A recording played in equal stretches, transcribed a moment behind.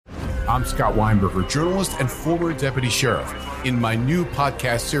I'm Scott Weinberger, journalist and former deputy sheriff. In my new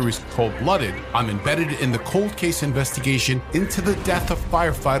podcast series, Cold Blooded, I'm embedded in the cold case investigation into the death of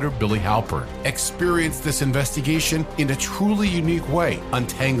firefighter Billy Halpern. Experience this investigation in a truly unique way,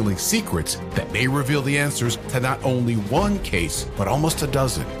 untangling secrets that may reveal the answers to not only one case, but almost a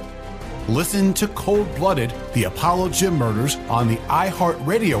dozen. Listen to Cold Blooded, the Apollo Gym Murders on the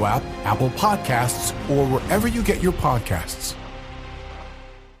iHeartRadio app, Apple Podcasts, or wherever you get your podcasts.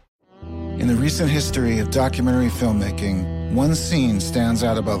 In the recent history of documentary filmmaking, one scene stands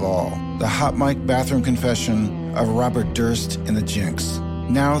out above all: the hot mic bathroom confession of Robert Durst in The Jinx.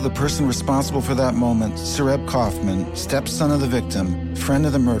 Now, the person responsible for that moment, Sareb Kaufman, stepson of the victim, friend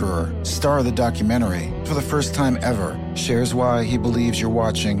of the murderer, star of the documentary, for the first time ever, shares why he believes you're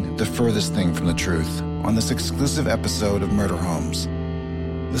watching the furthest thing from the truth on this exclusive episode of Murder Homes.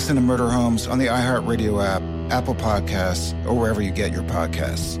 Listen to Murder Homes on the iHeartRadio app, Apple Podcasts, or wherever you get your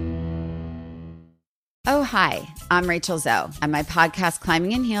podcasts. Oh, hi, I'm Rachel Zoe, and my podcast,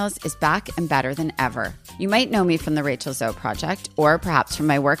 Climbing in Heels, is back and better than ever. You might know me from the Rachel Zoe Project, or perhaps from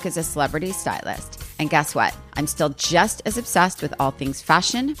my work as a celebrity stylist. And guess what? I'm still just as obsessed with all things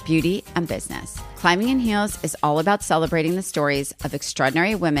fashion, beauty, and business. Climbing in Heels is all about celebrating the stories of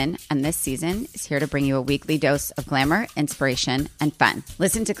extraordinary women, and this season is here to bring you a weekly dose of glamour, inspiration, and fun.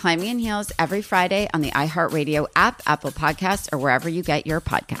 Listen to Climbing in Heels every Friday on the iHeartRadio app, Apple Podcasts, or wherever you get your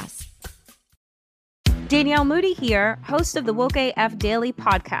podcasts. Danielle Moody here, host of the Woke AF Daily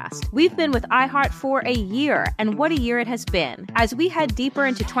podcast. We've been with iHeart for a year, and what a year it has been. As we head deeper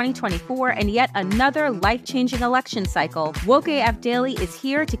into 2024 and yet another life-changing election cycle, Woke AF Daily is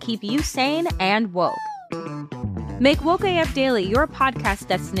here to keep you sane and woke. Make Woke AF Daily your podcast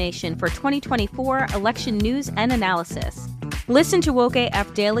destination for 2024 election news and analysis. Listen to Woke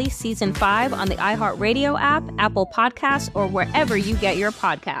AF Daily Season 5 on the iHeartRadio app, Apple Podcasts, or wherever you get your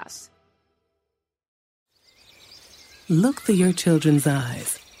podcasts. Look through your children's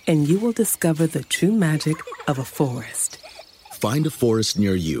eyes, and you will discover the true magic of a forest. Find a forest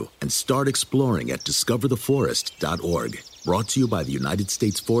near you and start exploring at discovertheforest.org. Brought to you by the United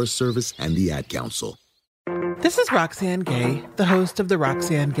States Forest Service and the Ad Council. This is Roxane Gay, the host of the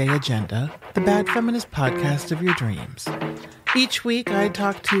Roxane Gay Agenda, the bad feminist podcast of your dreams. Each week, I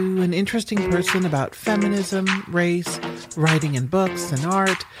talk to an interesting person about feminism, race, writing and books and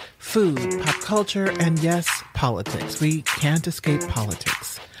art, food, pop culture, and yes, politics. We can't escape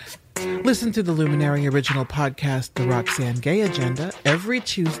politics. Listen to the Luminary original podcast, The Roxane Gay Agenda, every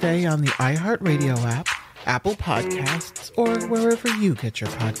Tuesday on the iHeartRadio app, Apple Podcasts, or wherever you get your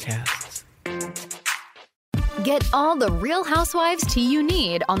podcasts. Get all the Real Housewives tea you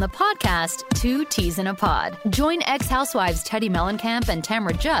need on the podcast, 2 Teas in a Pod. Join ex-housewives Teddi Mellencamp and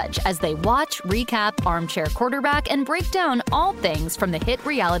Tamra Judge as they watch, recap, armchair quarterback, and break down all things from the hit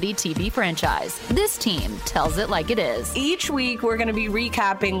reality TV franchise. This team tells it like it is. Each week, we're going to be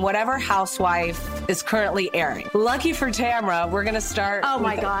recapping whatever housewife is currently airing. Lucky for Tamra, we're going to start... Oh,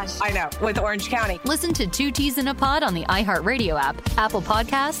 my gosh. I know, with Orange County. Listen to 2 Teas in a Pod on the iHeartRadio app, Apple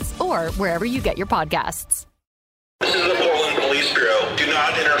Podcasts, or wherever you get your podcasts. This is the Portland Police Bureau. Do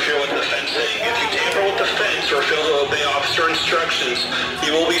not interfere with the fencing. If you tamper with the fence or fail to obey officer instructions,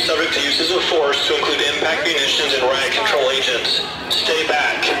 you will be subject to uses of force to include impact munitions and riot control agents. Stay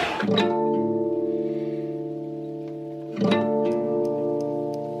back.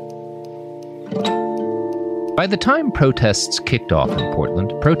 By the time protests kicked off in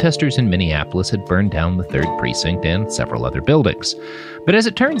Portland, protesters in Minneapolis had burned down the 3rd Precinct and several other buildings. But as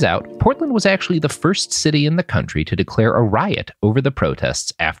it turns out, Portland was actually the first city in the country to declare a riot over the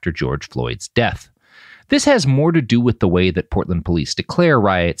protests after George Floyd's death. This has more to do with the way that Portland police declare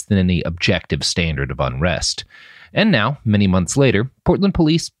riots than any objective standard of unrest. And now, many months later, Portland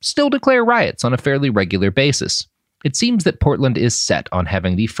police still declare riots on a fairly regular basis. It seems that Portland is set on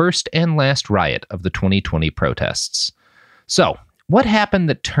having the first and last riot of the 2020 protests. So, what happened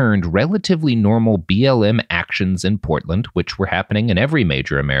that turned relatively normal BLM actions in Portland, which were happening in every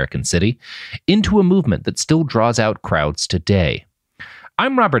major American city, into a movement that still draws out crowds today?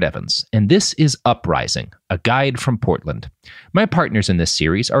 I'm Robert Evans, and this is Uprising, a guide from Portland. My partners in this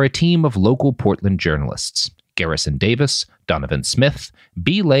series are a team of local Portland journalists: Garrison Davis, Donovan Smith,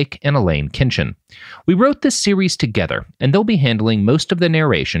 B. Lake, and Elaine Kinchin. We wrote this series together, and they'll be handling most of the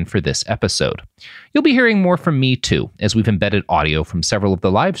narration for this episode. You'll be hearing more from me, too, as we've embedded audio from several of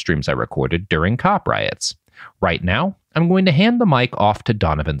the live streams I recorded during cop riots. Right now, I'm going to hand the mic off to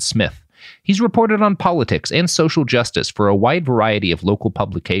Donovan Smith. He's reported on politics and social justice for a wide variety of local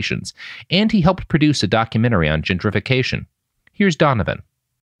publications, and he helped produce a documentary on gentrification. Here's Donovan.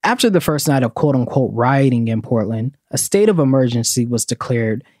 After the first night of quote-unquote rioting in Portland, a state of emergency was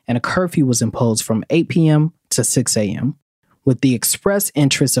declared and a curfew was imposed from 8 p.m. to 6 a.m., with the express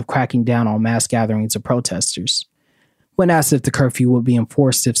interest of cracking down on mass gatherings of protesters. When asked if the curfew would be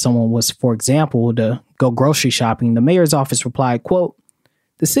enforced if someone was, for example, to go grocery shopping, the mayor's office replied, quote,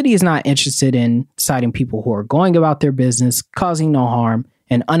 "The city is not interested in citing people who are going about their business, causing no harm,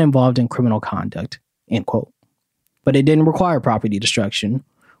 and uninvolved in criminal conduct," end quote. But it didn't require property destruction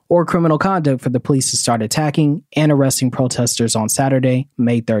or criminal conduct for the police to start attacking and arresting protesters on Saturday,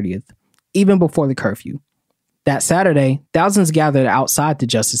 May 30th, even before the curfew. That Saturday, thousands gathered outside the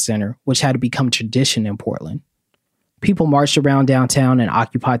Justice Center, which had become tradition in Portland. People marched around downtown and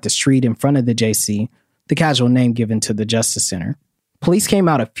occupied the street in front of the JC, the casual name given to the Justice Center. Police came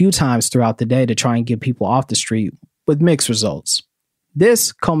out a few times throughout the day to try and get people off the street, with mixed results.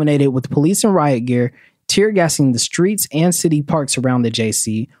 This culminated with police in riot gear tear gassing the streets and city parks around the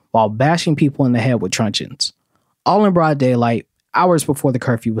JC while bashing people in the head with truncheons, all in broad daylight, hours before the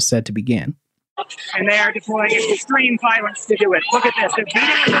curfew was set to begin. And they are deploying extreme violence to do it. Look at this. They're beating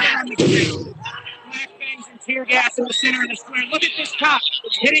us on the street. Flashbangs and tear gas in the center of the square. Look at this cop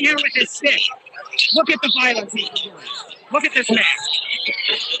hitting her with his stick. Look at the violence he's doing. Look at this man.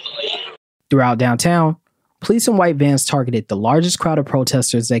 Throughout downtown, police in white vans targeted the largest crowd of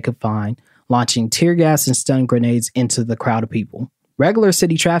protesters they could find, launching tear gas and stun grenades into the crowd of people. Regular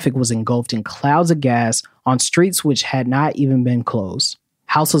city traffic was engulfed in clouds of gas on streets which had not even been closed.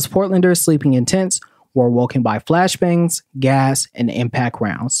 Houseless Portlanders sleeping in tents were woken by flashbangs, gas, and impact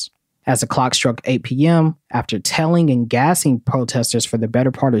rounds. As the clock struck 8 p.m., after telling and gassing protesters for the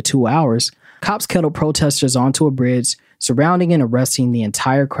better part of 2 hours, cops kettled protesters onto a bridge, surrounding and arresting the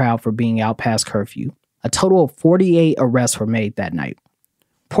entire crowd for being out past curfew. A total of 48 arrests were made that night.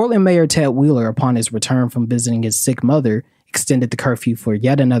 Portland Mayor Ted Wheeler, upon his return from visiting his sick mother, extended the curfew for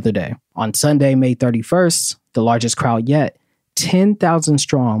yet another day. On Sunday, May 31st, the largest crowd yet, 10,000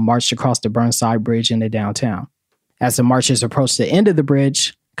 strong, marched across the Burnside Bridge into downtown. As the marchers approached the end of the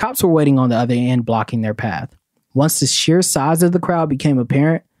bridge, cops were waiting on the other end, blocking their path. Once the sheer size of the crowd became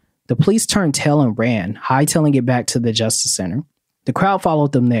apparent, the police turned tail and ran, hightailing it back to the Justice Center. The crowd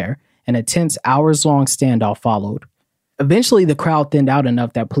followed them there, and a tense hours-long standoff followed. Eventually, the crowd thinned out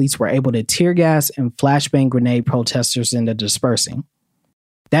enough that police were able to tear gas and flashbang grenade protesters into dispersing.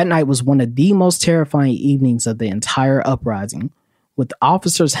 That night was one of the most terrifying evenings of the entire uprising, with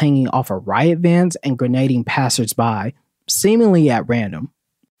officers hanging off of riot vans and grenading passersby, seemingly at random.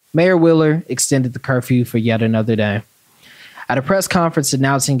 Mayor Wheeler extended the curfew for yet another day. At a press conference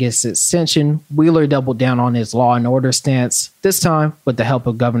announcing its extension, Wheeler doubled down on his law and order stance, this time with the help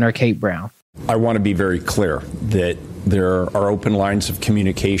of Governor Kate Brown. I want to be very clear that there are open lines of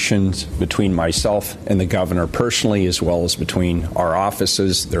communications between myself and the governor personally, as well as between our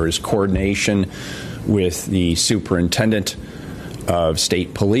offices. There is coordination with the superintendent of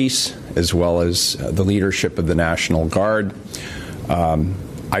state police, as well as the leadership of the National Guard.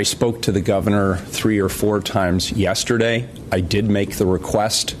 I spoke to the governor 3 or 4 times yesterday. I did make the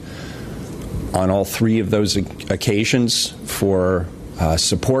request on all 3 of those occasions for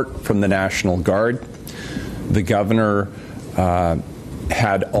support from the National Guard. The governor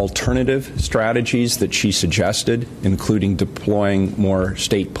had alternative strategies that she suggested, including deploying more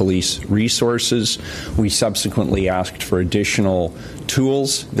state police resources. We subsequently asked for additional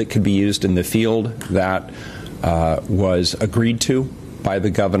tools that could be used in the field. That was agreed to by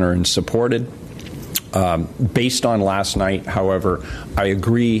the governor and supported. Based on last night, however, I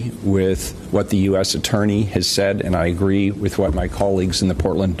agree with what the U.S. Attorney has said, and I agree with what my colleagues in the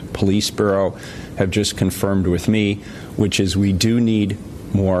Portland Police Bureau have just confirmed with me, which is we do need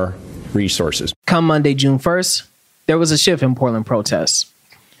more resources. Come Monday, June 1st, there was a shift in Portland protests.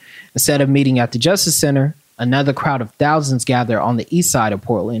 Instead of meeting at the Justice Center, another crowd of thousands gathered on the east side of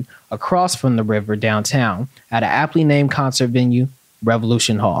Portland, across from the river downtown, at an aptly named concert venue,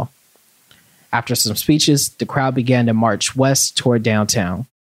 Revolution Hall. After some speeches, the crowd began to march west toward downtown.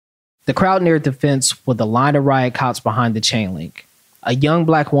 The crowd neared the fence with a line of riot cops behind the chain link. A young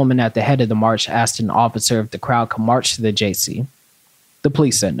black woman at the head of the march asked an officer if the crowd could march to the JC. The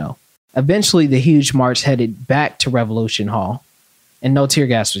police said no. Eventually, the huge march headed back to Revolution Hall, and no tear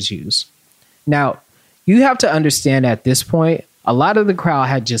gas was used. Now, you have to understand at this point, a lot of the crowd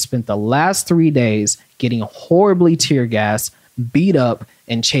had just spent the last 3 days getting horribly tear gassed, beat up,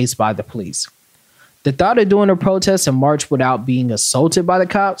 and chased by the police. The thought of doing a protest and march without being assaulted by the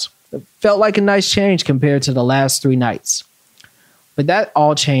cops felt like a nice change compared to the last 3 nights. But that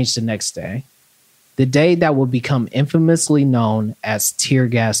all changed the next day, the day that would become infamously known as Tear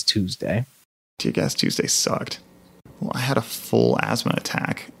Gas Tuesday. Tear Gas Tuesday sucked. Well, I had a full asthma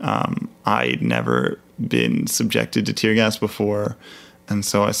attack. I'd never been subjected to tear gas before. And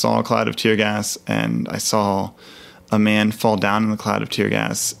so I saw a cloud of tear gas, and I saw a man fall down in the cloud of tear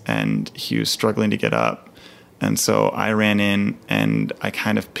gas, and he was struggling to get up. And so I ran in and I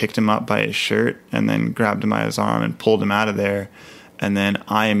kind of picked him up by his shirt and then grabbed him by his arm and pulled him out of there. And then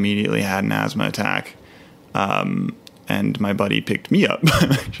I immediately had an asthma attack. And my buddy picked me up by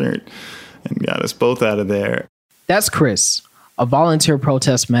my shirt and got us both out of there. That's Chris, a volunteer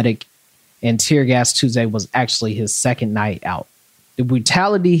protest medic, and Tear Gas Tuesday was actually his second night out. The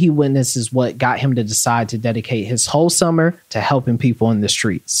brutality he witnessed is what got him to decide to dedicate his whole summer to helping people in the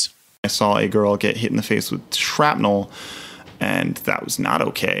streets. I saw a girl get hit in the face with shrapnel, and that was not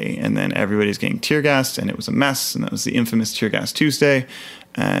okay. And then everybody's getting tear gassed, and it was a mess, and that was the infamous Tear Gas Tuesday.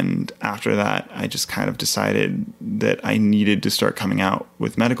 And after that, I just kind of decided that I needed to start coming out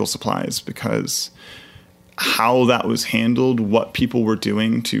with medical supplies, because how that was handled, what people were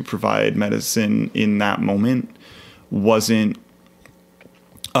doing to provide medicine in that moment wasn't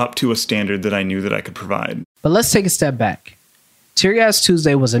up to a standard that I knew that I could provide. But let's take a step back. Tear Gas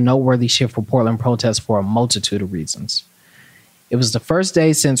Tuesday was a noteworthy shift for Portland protests for a multitude of reasons. It was the first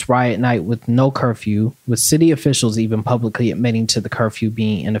day since riot night with no curfew, with city officials even publicly admitting to the curfew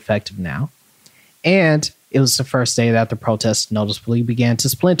being ineffective now. And it was the first day that the protests noticeably began to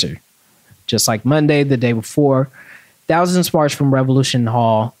splinter. Just like Monday, the day before, thousands marched from Revolution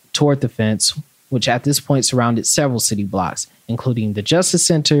Hall toward the fence, which at this point surrounded several city blocks, including the Justice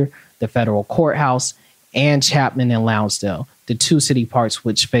Center, the federal courthouse, and Chapman and Lonsdale, the two city parks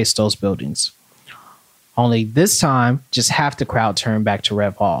which faced those buildings. Only this time, just half the crowd turned back to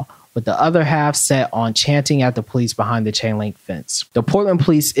Rev Hall, with the other half set on chanting at the police behind the chain link fence. The Portland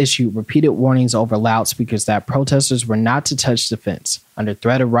police issued repeated warnings over loudspeakers that protesters were not to touch the fence under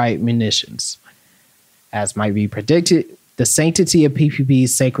threat of riot munitions. As might be predicted, the sanctity of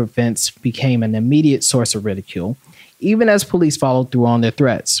PPB's sacred fence became an immediate source of ridicule, even as police followed through on their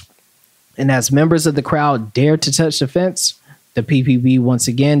threats. And as members of the crowd dared to touch the fence, the PPB once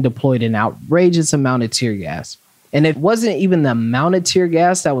again deployed an outrageous amount of tear gas. And it wasn't even the amount of tear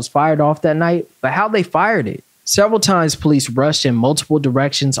gas that was fired off that night, but how they fired it. Several times, police rushed in multiple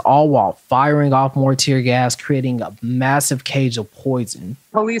directions, all while firing off more tear gas, creating a massive cage of poison.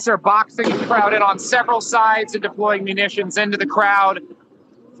 Police are boxing the crowd in on several sides and deploying munitions into the crowd.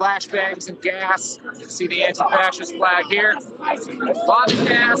 Flashbangs and gas. You can see the anti-fascist flag here. Lots of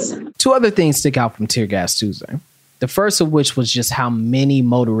gas. Two other things stick out from Tear Gas Tuesday. The first of which was just how many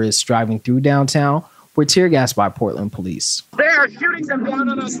motorists driving through downtown were tear gassed by Portland police. They are shooting them down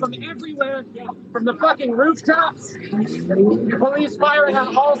on us from everywhere, from the fucking rooftops. Police firing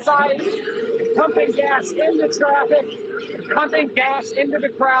on all sides, pumping gas into traffic, pumping gas into the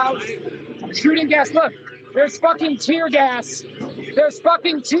crowd, shooting gas. Look, there's fucking tear gas. There's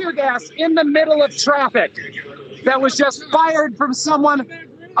fucking tear gas in the middle of traffic that was just fired from someone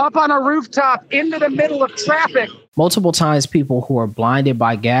up on a rooftop into the middle of traffic. Multiple times, people who were blinded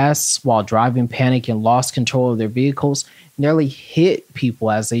by gas while driving panicked and lost control of their vehicles nearly hit people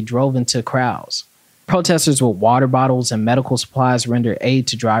as they drove into crowds. Protesters with water bottles and medical supplies rendered aid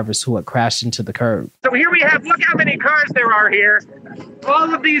to drivers who had crashed into the curb. So here we have, look how many cars there are here.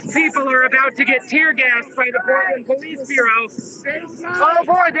 All of these people are about to get tear gassed by the Portland Police Bureau. Oh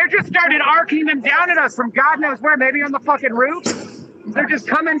boy, they're just started arcing them down at us from God knows where, maybe on the fucking roof. They're just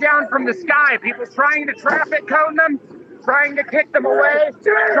coming down from the sky. People trying to traffic cone them, trying to kick them away,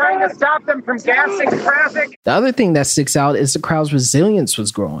 trying to stop them from gassing traffic. The other thing that sticks out is the crowd's resilience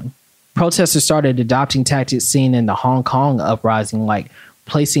was growing. Protesters started adopting tactics seen in the Hong Kong uprising, like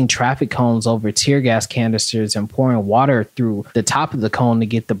placing traffic cones over tear gas canisters and pouring water through the top of the cone to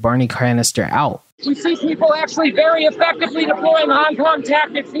get the burning canister out. We see people actually very effectively deploying Hong Kong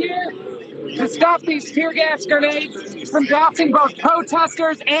tactics here to stop these tear gas grenades from gassing both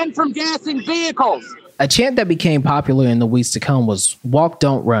protesters and from gassing vehicles. A chant that became popular in the weeks to come was "Walk,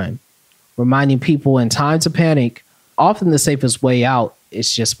 Don't Run," reminding people in times of panic, often the safest way out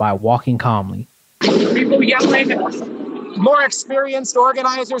is just by walking calmly. People yelling. More experienced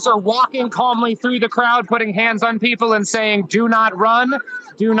organizers are walking calmly through the crowd, putting hands on people and saying, "Do not run,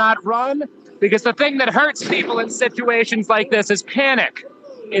 do not run." Because the thing that hurts people in situations like this is panic.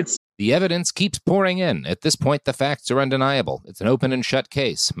 The evidence keeps pouring in. At this point, the facts are undeniable. It's an open and shut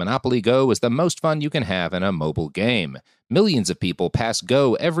case. Monopoly Go is the most fun you can have in a mobile game. Millions of people pass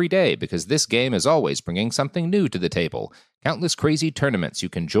Go every day because this game is always bringing something new to the table. Countless crazy tournaments you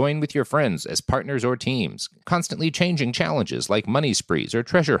can join with your friends as partners or teams. Constantly changing challenges like money sprees or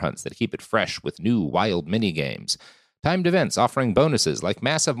treasure hunts that keep it fresh with new wild minigames. Timed events offering bonuses like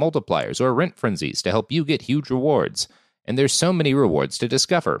massive multipliers or rent frenzies to help you get huge rewards. And there's so many rewards to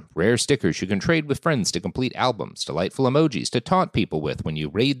discover. Rare stickers you can trade with friends to complete albums, delightful emojis to taunt people with when you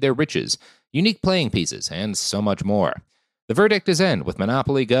raid their riches, unique playing pieces, and so much more. The verdict is in with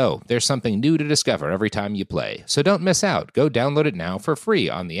Monopoly Go. There's something new to discover every time you play. So don't miss out. Go download it now for free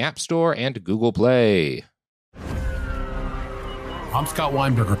on the App Store and Google Play. I'm Scott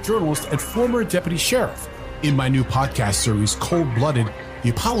Weinberger, journalist and former deputy sheriff. In my new podcast series, Cold Blooded, The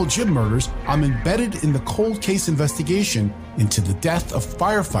Apollo Gym Murders, I'm embedded in the cold case investigation into the death of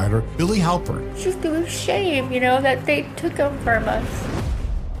firefighter Billy Halpern. It's just a shame, that they took him from us.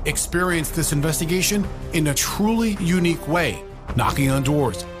 Experience this investigation in a truly unique way, knocking on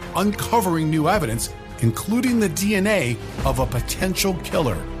doors, uncovering new evidence, including the DNA of a potential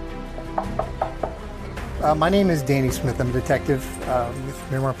killer. My name is Danny Smith. I'm a detective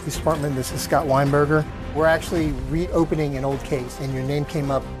with Miramar Police Department. This is Scott Weinberger. We're actually reopening an old case, and your name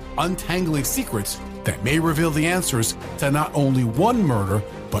came up. Untangling secrets that may reveal the answers to not only one murder,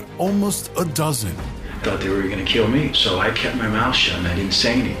 but almost a dozen. I thought they were going to kill me, so I kept my mouth shut and I didn't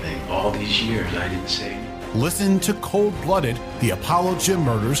say anything. All these years, I didn't say anything. Listen to Cold Blooded, The Apollo Gym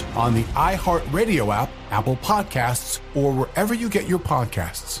Murders on the iHeartRadio app, Apple Podcasts, or wherever you get your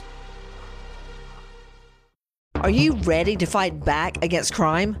podcasts. Are you ready to fight back against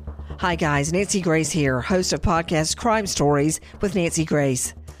crime? Hi guys, Nancy Grace here, host of podcast Crime Stories with Nancy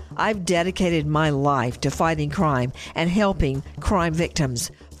Grace. I've dedicated my life to fighting crime and helping crime victims.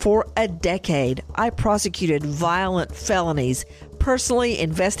 For a decade, I prosecuted violent felonies, personally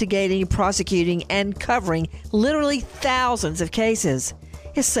investigating, prosecuting, and covering literally thousands of cases.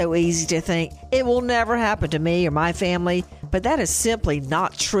 It's so easy to think it will never happen to me or my family, but that is simply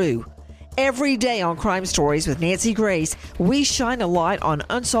not true. Every day on Crime Stories with Nancy Grace, we shine a light on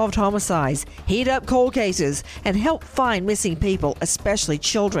unsolved homicides, heat up cold cases, and help find missing people, especially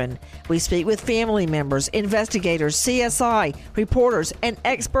children. We speak with family members, investigators, CSI, reporters, and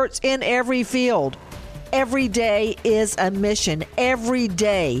experts in every field. Every day is a mission. Every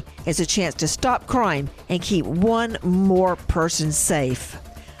day is a chance to stop crime and keep one more person safe.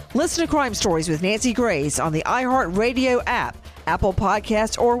 Listen to Crime Stories with Nancy Grace on the iHeartRadio app, Apple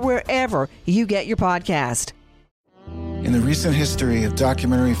Podcasts, or wherever you get your podcast. In the recent history of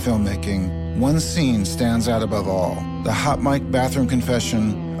documentary filmmaking, one scene stands out above all. The hot mic bathroom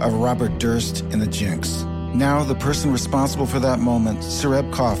confession of Robert Durst in The Jinx. Now the person responsible for that moment,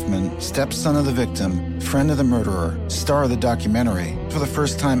 Sareb Kaufman, stepson of the victim, friend of the murderer, star of the documentary, for the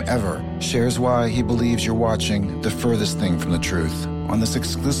first time ever, shares why he believes you're watching the furthest thing from the truth on this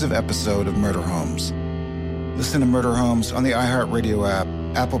exclusive episode of Murder Homes. Listen to Murder Homes on the iHeartRadio app,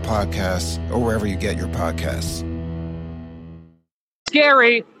 Apple Podcasts, or wherever you get your podcasts.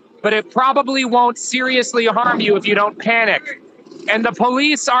 Scary, but it probably won't seriously harm you if you don't panic. And the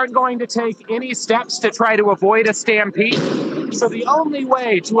police aren't going to take any steps to try to avoid a stampede. So the only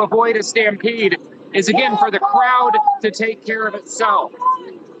way to avoid a stampede is, again, for the crowd to take care of itself.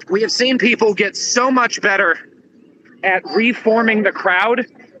 We have seen people get so much better at reforming the crowd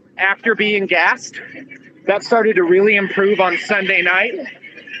after being gassed. That started to really improve on Sunday night.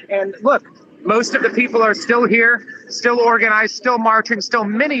 And look, most of the people are still here, still organized, still marching, still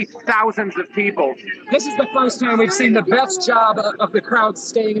many thousands of people. This is the first time we've seen the best job of the crowd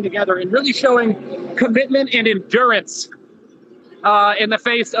staying together and really showing commitment and endurance in the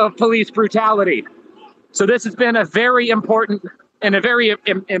face of police brutality. So this has been a very important and a very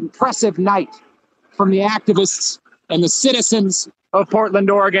impressive night from the activists and the citizens of Portland,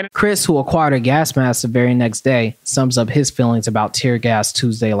 Oregon. Chris, who acquired a gas mask the very next day, sums up his feelings about tear gas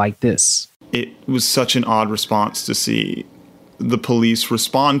Tuesday like this. It was such an odd response to see the police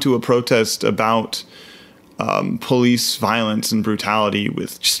respond to a protest about police violence and brutality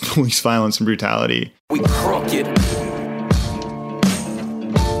with just police violence and brutality. We crooked.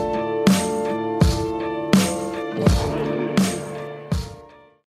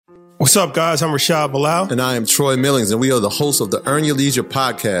 What's up, guys? I'm Rashad Bilal. And I am Troy Millings, and we are the hosts of the Earn Your Leisure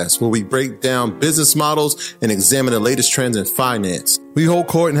podcast, where we break down business models and examine the latest trends in finance. We hold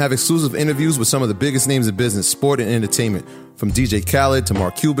court and have exclusive interviews with some of the biggest names in business, sport, and entertainment. From DJ Khaled to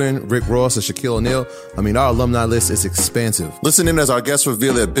Mark Cuban, Rick Ross, to Shaquille O'Neal. I mean, our alumni list is expansive. Listen in as our guests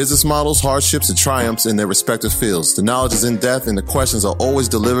reveal their business models, hardships, and triumphs in their respective fields. The knowledge is in depth, and the questions are always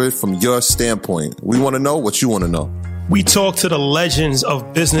delivered from your standpoint. We want to know what you want to know. We talk to the legends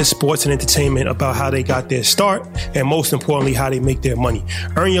of business, sports, and entertainment about how they got their start and, most importantly, how they make their money.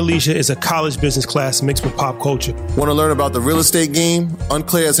 Earn Your Leisure is a college business class mixed with pop culture. Want to learn about the real estate game?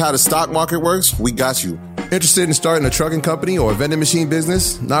 Unclear as how the stock market works? We got you. Interested in starting a trucking company or a vending machine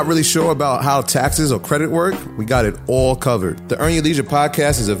business? Not really sure about how taxes or credit work? We got it all covered. The Earn Your Leisure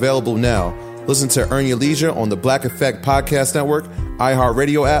podcast is available now. Listen to Earn Your Leisure on the Black Effect Podcast Network,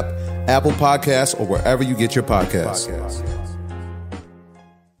 iHeartRadio app, Apple Podcasts, or wherever you get your podcasts.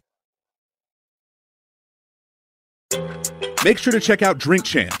 Make sure to check out Drink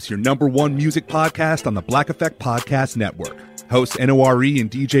Champs, your #1 music podcast on the Black Effect Podcast Network. Host NORE and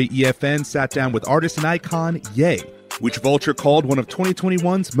DJ EFN sat down with artist and icon Ye, which Vulture called one of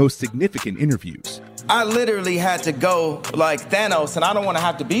 2021's most significant interviews. I literally had to go like Thanos, and I don't want to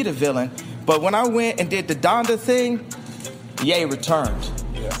have to be the villain, but when I went and did the Donda thing, Ye returned.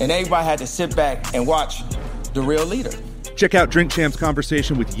 And everybody had to sit back and watch the real leader. Check out Drink Champs'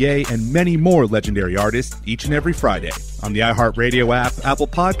 conversation with Ye and many more legendary artists each and every Friday on the iHeartRadio app, Apple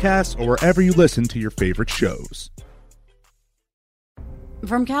Podcasts, or wherever you listen to your favorite shows.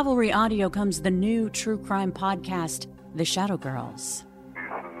 From Cavalry Audio comes the new true crime podcast, The Shadow Girls.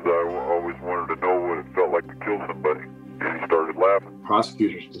 I always wanted to know what it felt like to kill somebody. And he started laughing.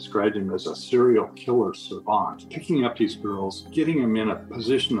 Prosecutors described him as a serial killer savant, picking up these girls, getting them in a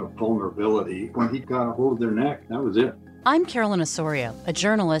position of vulnerability. When he got a hold of their neck, that was it. I'm Carolyn Osorio, a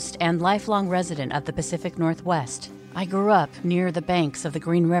journalist and lifelong resident of the Pacific Northwest. I grew up near the banks of the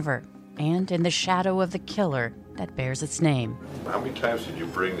Green River and in the shadow of the killer that bears its name. How many times did you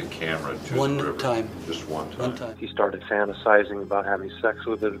bring the camera to one the river? Time. Just one time? One time. He started fantasizing about having sex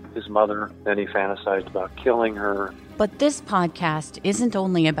with his mother. Then he fantasized about killing her. But this podcast isn't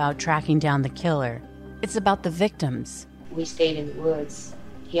only about tracking down the killer. It's about the victims. We stayed in the woods.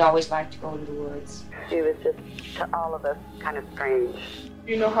 He always liked to go to the woods. She was just, to all of us, kind of strange.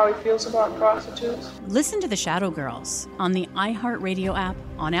 You know how he feels about prostitutes? Listen to The Shadow Girls on the iHeartRadio app,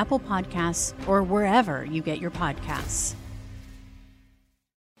 on Apple Podcasts, or wherever you get your podcasts.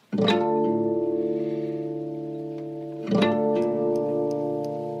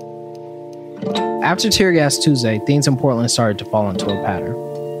 After Tear Gas Tuesday, things in Portland started to fall into a pattern.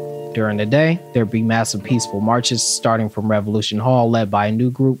 During the day, there'd be massive peaceful marches starting from Revolution Hall led by a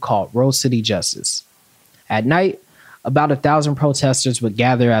new group called Rose City Justice. At night, about 1,000 protesters would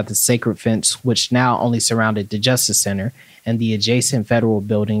gather at the Sacred Fence, which now only surrounded the Justice Center and the adjacent federal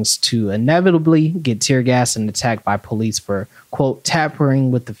buildings, to inevitably get tear gassed and attacked by police for, quote, tampering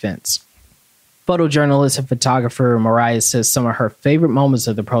with the fence. Photojournalist and photographer Mariah says some of her favorite moments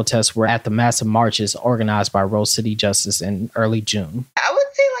of the protests were at the massive marches organized by Rose City Justice in early June. I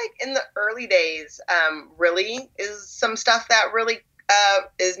would say, like, in the early days, really is some stuff that really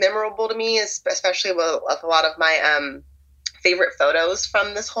is memorable to me, especially with a lot of my favorite photos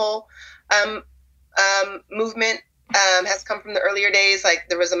from this whole movement has come from the earlier days. Like,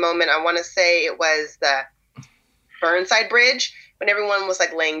 there was a moment, I want to say it was the Burnside Bridge, when everyone was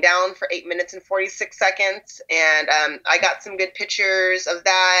like laying down for 8 minutes and 46 seconds. And I got some good pictures of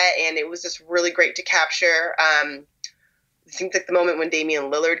that, and it was just really great to capture. It seems like the moment when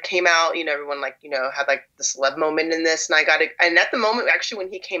Damian Lillard came out, you know, everyone like, you know, had like the celeb moment in this, and I got it. And at the moment, actually,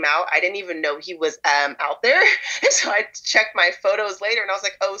 when he came out, I didn't even know he was out there. And so I checked my photos later, and I was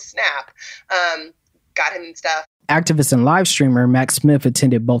like, oh snap, got him and stuff. Activist and live streamer Max Smith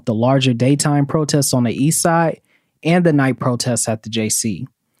attended both the larger daytime protests on the east side and the night protests at the JC.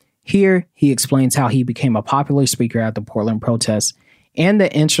 Here, he explains how he became a popular speaker at the Portland protests and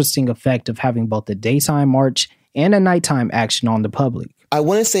the interesting effect of having both the daytime march and a nighttime action on the public. I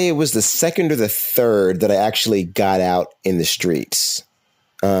want to say it was the second or the third that I actually got out in the streets,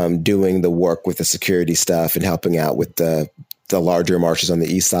 doing the work with the security stuff and helping out with the larger marches on the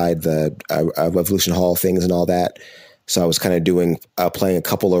east side, the Revolution Hall things and all that. So I was kind of playing a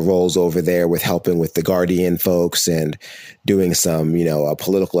couple of roles over there with helping with the Guardian folks and doing some,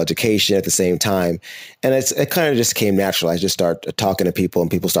 political education at the same time. And it kind of just came natural. I just start talking to people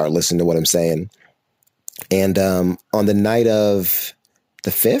and people start listening to what I'm saying. And on the night of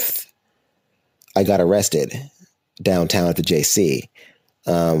the 5th, I got arrested downtown at the JC,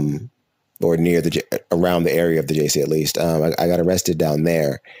 or around the area of the JC at least. I got arrested down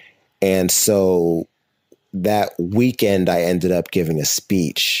there. And so that weekend, I ended up giving a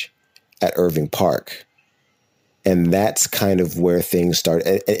speech at Irving Park. And that's kind of where things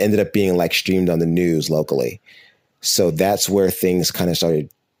started. It ended up being like streamed on the news locally. So that's where things kind of started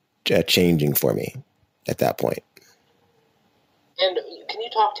changing for me at that point. And can you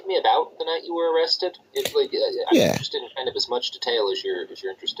talk to me about the night you were arrested? I'm interested in kind of as much detail as you're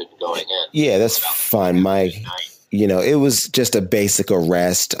interested in going in. Yeah, that's fine. it was just a basic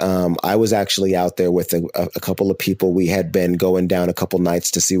arrest. I was actually out there with a couple of people. We had been going down a couple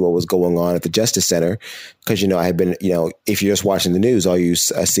nights to see what was going on at the Justice Center. Because, I had been, if you're just watching the news, all you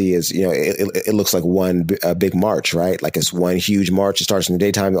see is, it looks like one big march, right? Like it's one huge march. It starts in the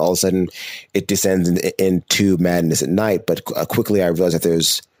daytime. All of a sudden it descends into madness at night. But quickly I realized that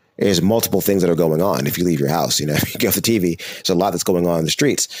there's multiple things that are going on. If you leave your house, if you get off the TV, there's a lot that's going on in the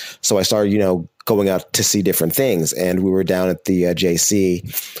streets. So I started, going out to see different things. And we were down at the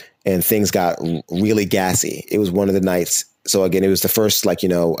JC and things got really gassy. It was one of the nights. So again, it was the first,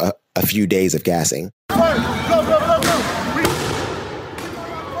 a few days of gassing. Go, go, go, go, go.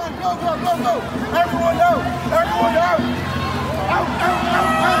 Go, go, go, go. Everyone out. Everyone out. Out, out,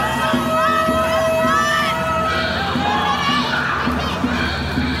 out, out.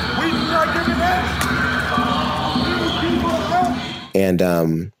 We do not give an inch.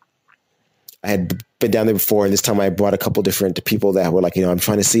 And I had been down there before, and this time I brought a couple different people that were like, I'm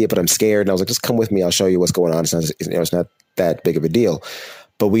trying to see it, but I'm scared. And I was like, just come with me. I'll show you what's going on. It's not that big of a deal.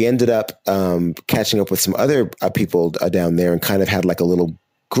 But we ended up catching up with some other people down there and kind of had like a little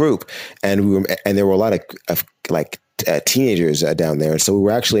group. And there were a lot of teenagers down there. And so we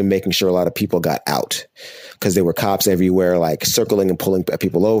were actually making sure a lot of people got out because there were cops everywhere, like circling and pulling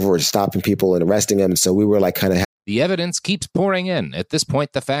people over or stopping people and arresting them. And so we were like kind of. The evidence keeps pouring in. At this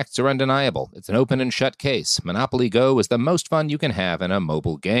point, the facts are undeniable. It's an open and shut case. Monopoly Go is the most fun you can have in a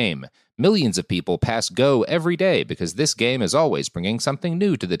mobile game. Millions of people pass Go every day because this game is always bringing something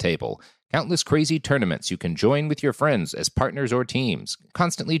new to the table. Countless crazy tournaments you can join with your friends as partners or teams.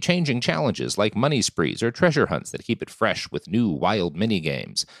 Constantly changing challenges like money sprees or treasure hunts that keep it fresh with new wild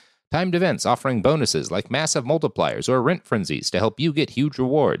mini-games. Timed events offering bonuses like massive multipliers or rent frenzies to help you get huge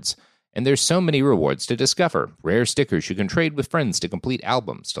rewards. And there's so many rewards to discover. Rare stickers you can trade with friends to complete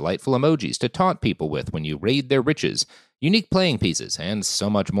albums, delightful emojis to taunt people with when you raid their riches, unique playing pieces, and so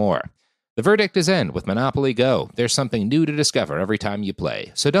much more. The verdict is in with Monopoly Go. There's something new to discover every time you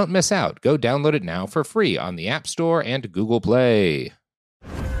play. So don't miss out. Go download it now for free on the App Store and Google Play.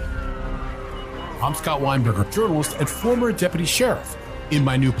 I'm Scott Weinberger, journalist and former deputy sheriff. In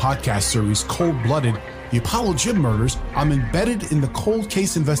my new podcast series, Cold Blooded, The Apollo Gym Murders, I'm embedded in the cold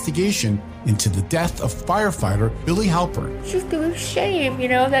case investigation into the death of firefighter Billy Halpern. It's just a shame,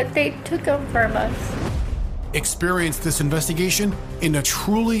 that they took him from us. Experience this investigation in a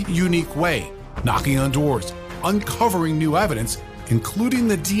truly unique way, knocking on doors, uncovering new evidence, including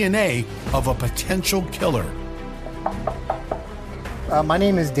the DNA of a potential killer. My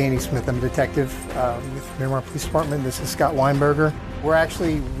name is Danny Smith. I'm a detective with Miramar Police Department. This is Scott Weinberger. We're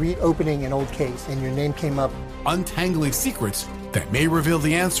actually reopening an old case, and your name came up. Untangling secrets that may reveal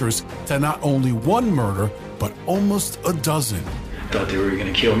the answers to not only one murder, but almost a dozen. I thought they were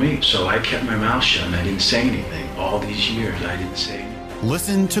going to kill me, so I kept my mouth shut and I didn't say anything. All these years, I didn't say anything.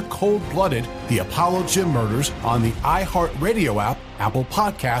 Listen to Cold Blooded, The Apollo Gym Murders on the iHeartRadio app, Apple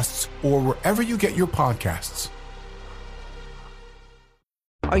Podcasts, or wherever you get your podcasts.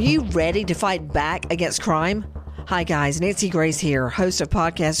 Are you ready to fight back against crime? Hi guys, Nancy Grace here, host of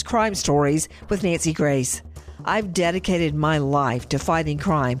podcast Crime Stories with Nancy Grace. I've dedicated my life to fighting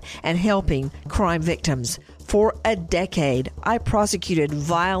crime and helping crime victims. For a decade, I prosecuted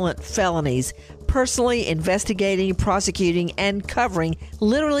violent felonies, personally investigating, prosecuting, and covering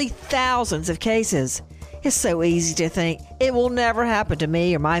literally thousands of cases. It's so easy to think it will never happen to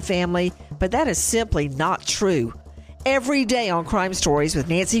me or my family, but that is simply not true. Every day on Crime Stories with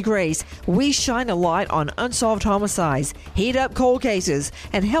Nancy Grace, we shine a light on unsolved homicides, heat up cold cases,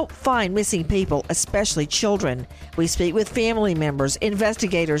 and help find missing people, especially children. We speak with family members,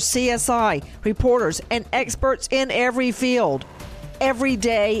 investigators, CSI, reporters, and experts in every field. Every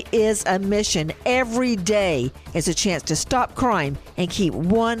day is a mission. Every day is a chance to stop crime and keep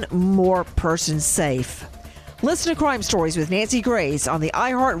one more person safe. Listen to Crime Stories with Nancy Grace on the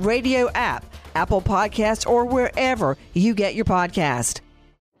iHeartRadio app, Apple Podcasts, or wherever you get your podcast.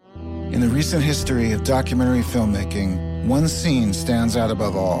 In the recent history of documentary filmmaking, one scene stands out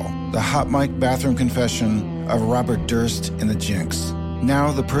above all. The hot mic bathroom confession of Robert Durst in The Jinx.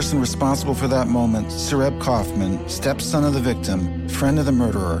 Now the person responsible for that moment, Sareb Kaufman, stepson of the victim, friend of the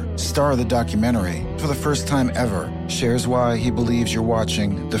murderer, star of the documentary, for the first time ever, shares why he believes you're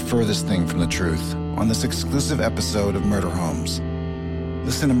watching the furthest thing from the truth on this exclusive episode of Murder Homes.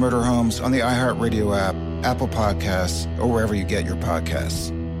 Listen to Murder Homes on the iHeartRadio app, Apple Podcasts, or wherever you get your podcasts.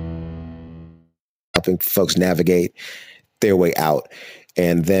 Helping folks navigate their way out.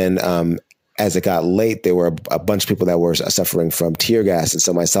 And then as it got late, there were a bunch of people that were suffering from tear gas. And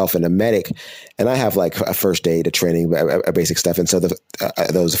so myself and a medic, and I have like a first aid, a training, a basic stuff. And so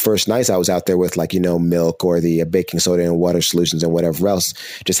those first nights I was out there with like, milk or the baking soda and water solutions and whatever else,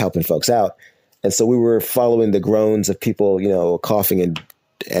 just helping folks out. And so we were following the groans of people, coughing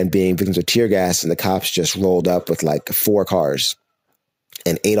and being victims of tear gas. And the cops just rolled up with like 4 cars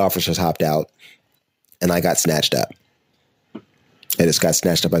and 8 officers hopped out, and I got snatched up. I just got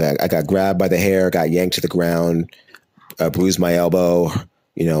snatched up. I got grabbed by the hair, got yanked to the ground, bruised my elbow.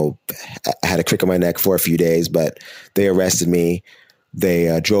 I had a crick in my neck for a few days, but they arrested me.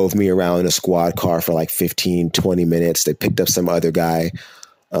 They drove me around in a squad car for like 15, 20 minutes. They picked up some other guy.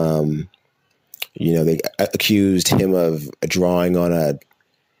 They accused him of drawing on a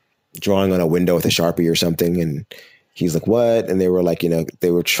window with a Sharpie or something. And he's like, what? And they were like,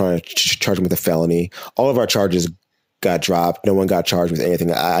 they were trying to charge him with a felony. All of our charges got dropped. No one got charged with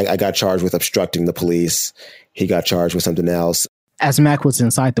anything. I got charged with obstructing the police. He got charged with something else. As Mac was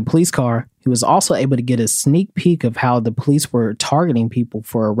inside the police car, he was also able to get a sneak peek of how the police were targeting people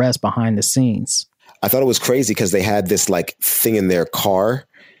for arrest behind the scenes. I thought it was crazy because they had this like thing in their car,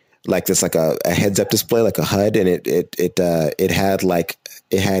 like this, like a heads up display, like a HUD. And it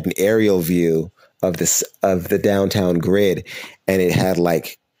had an aerial view of the downtown grid. And it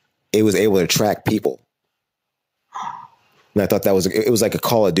was able to track people. And I thought it was like a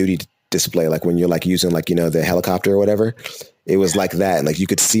Call of Duty display, like when you're like using like, the helicopter or whatever. It was like that. And like you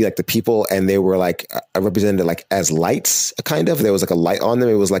could see like the people, and they were like represented like as lights, kind of. There was like a light on them.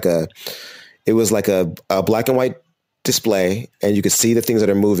 It was like a black and white display, and you could see the things that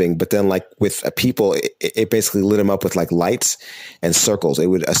are moving. But then like with people, it basically lit them up with like lights and circles. It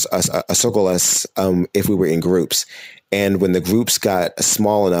would circle us if we were in groups. And when the groups got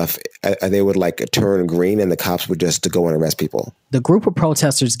small enough, they would like turn green, and the cops would just to go and arrest people. The group of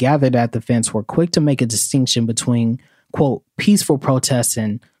protesters gathered at the fence were quick to make a distinction between, quote, peaceful protests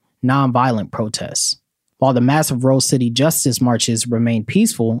and nonviolent protests. While the massive Rose City Justice marches remained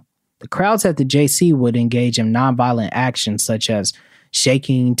peaceful, the crowds at the JC would engage in nonviolent actions such as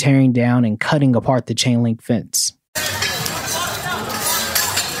shaking, tearing down, and cutting apart the chain link fence.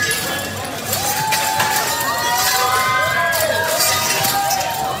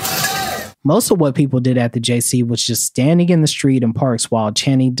 Most of what people did at the JC was just standing in the street and parks while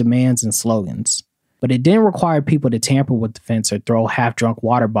chanting demands and slogans. But it didn't require people to tamper with the fence or throw half-drunk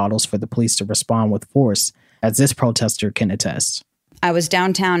water bottles for the police to respond with force, as this protester can attest. I was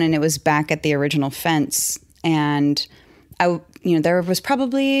downtown, and it was back at the original fence, and there was I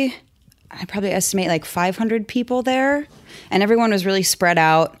probably estimate like 500 people there, and everyone was really spread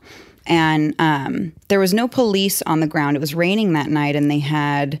out. And there was no police on the ground. It was raining that night, and they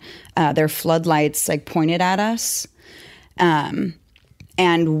had their floodlights like pointed at us. And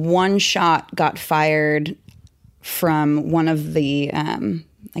one shot got fired from one of the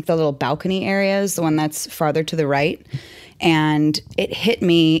like the little balcony areas, the one that's farther to the right. And it hit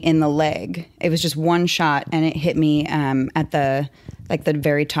me in the leg. It was just one shot, and it hit me at the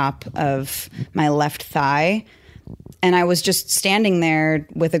very top of my left thigh. And I was just standing there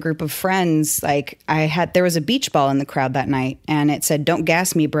with a group of friends. There was a beach ball in the crowd that night, and it said, "Don't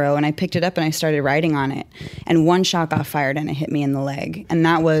gas me, bro." And I picked it up and I started riding on it. And one shot got fired, and it hit me in the leg. And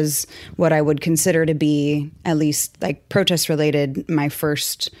that was what I would consider to be, at least like protest related, my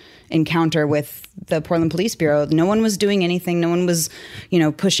first encounter with the Portland Police Bureau. No one was doing anything. No one was,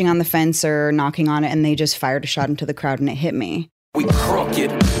 pushing on the fence or knocking on it. And they just fired a shot into the crowd, and it hit me. We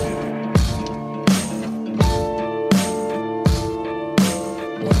crooked.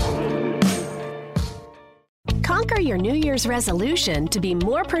 Conquer your New Year's resolution to be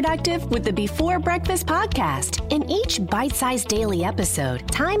more productive with the Before Breakfast podcast. In each bite-sized daily episode,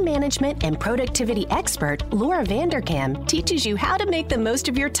 time management and productivity expert Laura Vanderkam teaches you how to make the most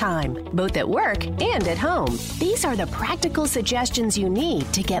of your time, both at work and at home. These are the practical suggestions you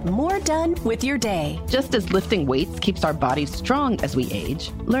need to get more done with your day. Just as lifting weights keeps our bodies strong as we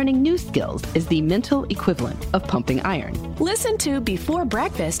age, learning new skills is the mental equivalent of pumping iron. Listen to Before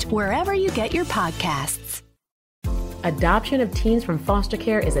Breakfast wherever you get your podcasts. Adoption of teens from foster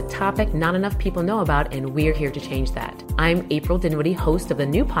care is a topic not enough people know about, and we're here to change that. I'm April Dinwiddie, host of the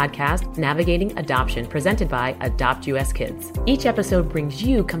new podcast, Navigating Adoption, presented by Adopt US Kids. Each episode brings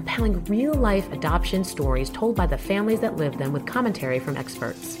you compelling real-life adoption stories told by the families that live them with commentary from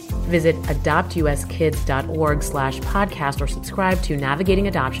experts. Visit adoptuskids.org/podcast or subscribe to Navigating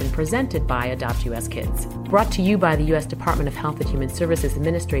Adoption, presented by Adopt US Kids. Brought to you by the U.S. Department of Health and Human Services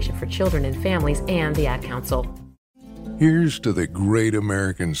Administration for Children and Families and the Ad Council. Here's to the great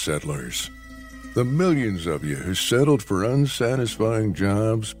American settlers. The millions of you who settled for unsatisfying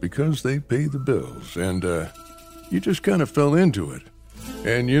jobs because they pay the bills and, you just kind of fell into it.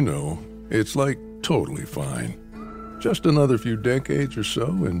 And you know, it's like totally fine. Just another few decades or so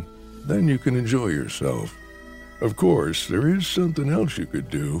and then you can enjoy yourself. Of course, there is something else you could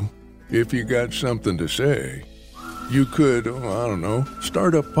do if you got something to say. You could,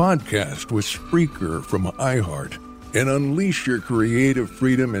 start a podcast with Spreaker from iHeart and unleash your creative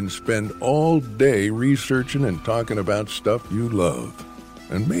freedom and spend all day researching and talking about stuff you love.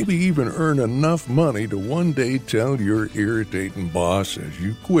 And maybe even earn enough money to one day tell your irritating boss as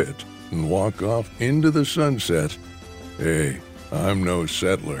you quit and walk off into the sunset, "Hey, I'm no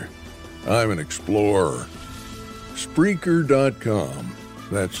settler. I'm an explorer." Spreaker.com.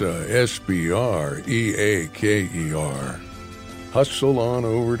 That's Spreaker. Hustle on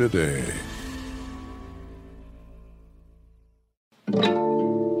over today.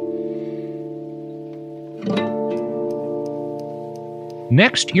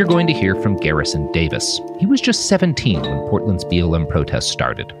 Next, you're going to hear from Garrison Davis. He was just 17 when Portland's BLM protests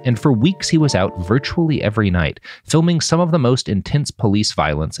started, and for weeks he was out virtually every night, filming some of the most intense police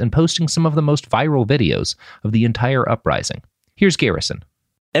violence and posting some of the most viral videos of the entire uprising. Here's Garrison.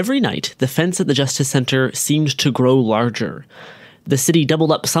 Every night, the fence at the Justice Center seemed to grow larger. The city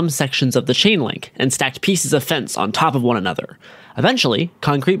doubled up some sections of the chain link and stacked pieces of fence on top of one another. Eventually,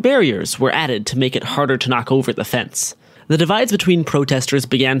 concrete barriers were added to make it harder to knock over the fence. The divides between protesters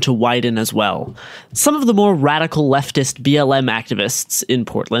began to widen as well. Some of the more radical leftist BLM activists in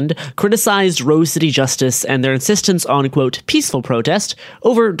Portland criticized Rose City Justice and their insistence on, quote, peaceful protest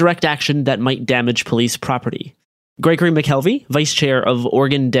over direct action that might damage police property. Gregory McKelvey, vice chair of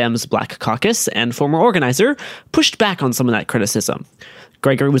Oregon Dems Black Caucus and former organizer, pushed back on some of that criticism.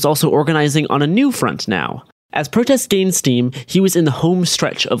 Gregory was also organizing on a new front now. As protests gained steam, he was in the home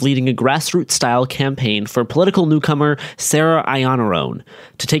stretch of leading a grassroots-style campaign for political newcomer Sarah Iannarone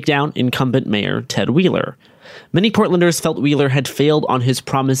to take down incumbent Mayor Ted Wheeler. Many Portlanders felt Wheeler had failed on his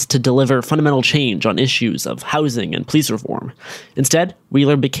promise to deliver fundamental change on issues of housing and police reform. Instead,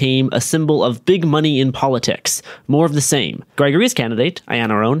 Wheeler became a symbol of big money in politics, more of the same. Gregory's candidate,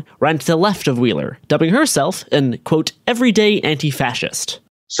 Iannarone, ran to the left of Wheeler, dubbing herself an, quote, everyday anti-fascist.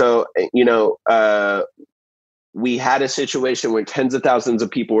 So, we had a situation where tens of thousands of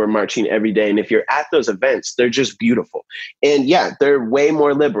people were marching every day. And if you're at those events, they're just beautiful. And yeah, they're way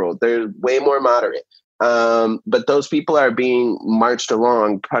more liberal. They're way more moderate. But those people are being marched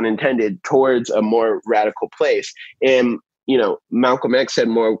along, pun intended, towards a more radical place. And, Malcolm X said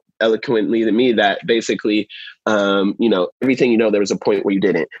more eloquently than me that basically, everything there was a point where you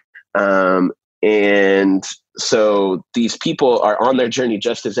didn't. And so these people are on their journey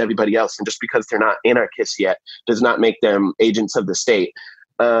just as everybody else. And just because they're not anarchists yet does not make them agents of the state.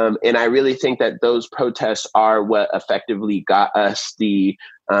 And I really think that those protests are what effectively got us the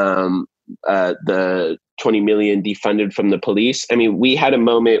 20 million defunded from the police. I mean, we had a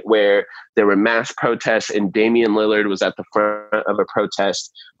moment where there were mass protests and Damian Lillard was at the front of a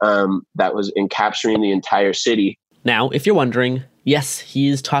protest that was capturing the entire city. Now, if you're wondering, yes, he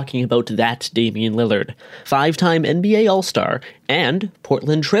is talking about that Damian Lillard, 5-time NBA All-Star and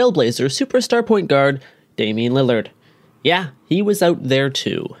Portland Trailblazer superstar point guard Damian Lillard. Yeah, he was out there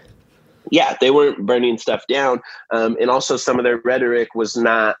too. Yeah, they weren't burning stuff down. And also some of their rhetoric was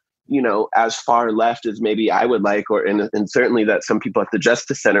not, as far left as maybe I would like, and certainly that some people at the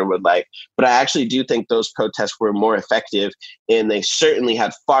Justice Center would like. But I actually do think those protests were more effective, and they certainly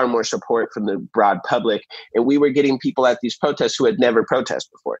had far more support from the broad public. And we were getting people at these protests who had never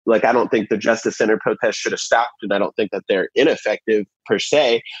protested before. Like, I don't think the Justice Center protests should have stopped, and I don't think that they're ineffective per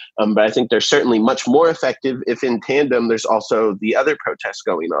se. But I think they're certainly much more effective if in tandem there's also the other protests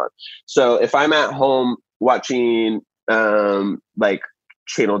going on. So if I'm at home watching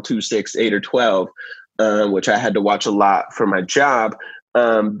Channel 2, 6, 8, or 12, which I had to watch a lot for my job,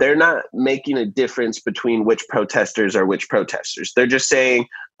 they're not making a difference between which protesters are which protesters. They're just saying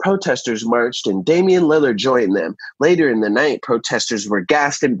protesters marched and Damian Lillard joined them. Later in the night, protesters were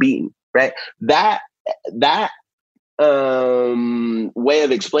gassed and beaten, right? That way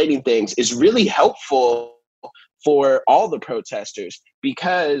of explaining things is really helpful for all the protesters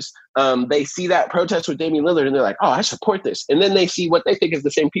because they see that protest with Damian Lillard and they're like, oh, I support this. And then they see what they think is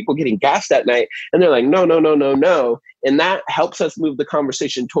the same people getting gassed that night. And they're like, no. And that helps us move the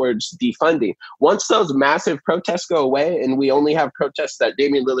conversation towards defunding. Once those massive protests go away and we only have protests that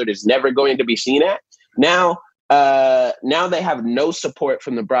Damian Lillard is never going to be seen at, now they have no support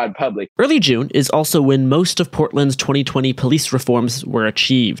from the broad public. Early June is also when most of Portland's 2020 police reforms were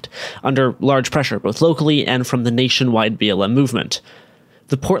achieved, under large pressure both locally and from the nationwide BLM movement.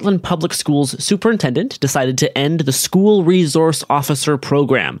 The Portland Public Schools superintendent decided to end the school resource officer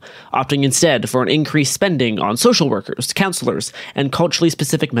program, opting instead for an increased spending on social workers, counselors, and culturally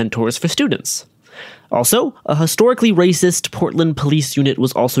specific mentors for students. Also, a historically racist Portland police unit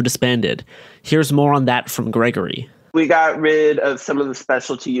was also disbanded. Here's more on that from Gregory. We got rid of some of the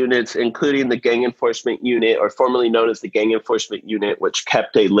specialty units, including the Gang Enforcement Unit, or formerly known as the Gang Enforcement Unit, which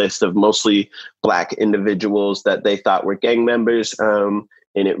kept a list of mostly Black individuals that they thought were gang members.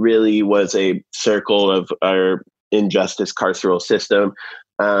 And it really was a circle of our injustice carceral system,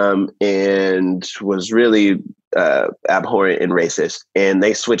 and was really abhorrent and racist. And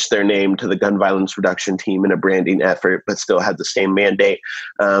they switched their name to the Gun Violence Reduction Team in a branding effort, but still had the same mandate.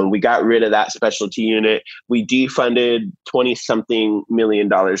 We got rid of that specialty unit. We defunded $20-something million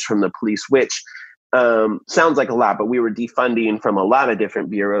from the police, which sounds like a lot, but we were defunding from a lot of different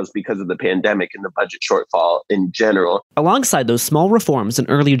bureaus because of the pandemic and the budget shortfall in general. Alongside those small reforms in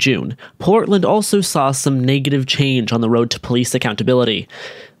early June, Portland also saw some negative change on the road to police accountability.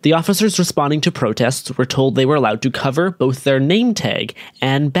 The officers responding to protests were told they were allowed to cover both their name tag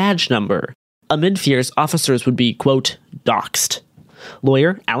and badge number, amid fears officers would be, quote, doxxed.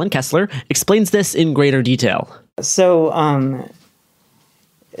 Lawyer Alan Kessler explains this in greater detail. So,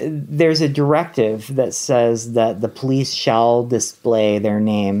 there's a directive that says that the police shall display their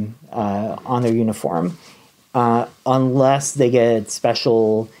name on their uniform unless they get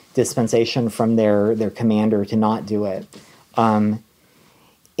special dispensation from their commander to not do it.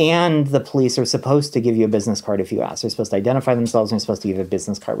 And the police are supposed to give you a business card if you ask. They're supposed to identify themselves and they're supposed to give a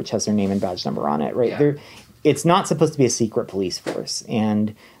business card which has their name and badge number on it, right? Yeah. It's not supposed to be a secret police force.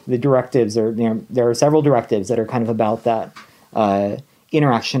 And the directives are, there are several directives that are kind of about that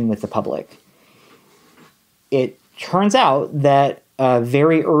interaction with the public. It turns out that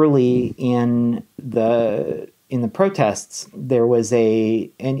very early in the protests, there was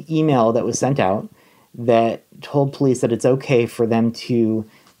an email that was sent out that told police that it's okay for them to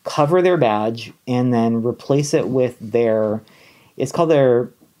cover their badge and then replace it with it's called their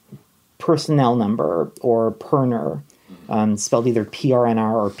personnel number, or PERNR, spelled either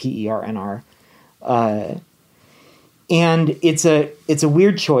PRNR or PERNR. And it's a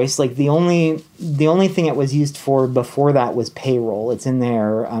weird choice. Like the only thing it was used for before that was payroll. It's in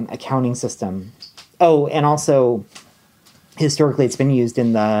their accounting system. Oh, and also historically it's been used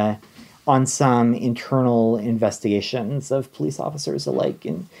on some internal investigations of police officers, so like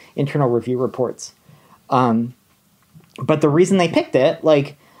in internal review reports. But the reason they picked it,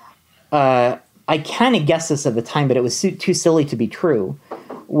 I kind of guessed this at the time, but it was too silly to be true,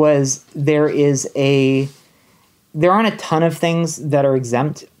 was there aren't a ton of things that are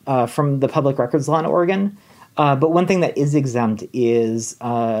exempt from the public records law in Oregon, but one thing that is exempt is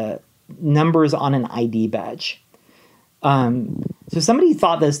numbers on an ID badge. So somebody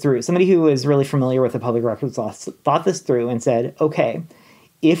thought this through. Somebody who is really familiar with the public records law thought this through and said, okay,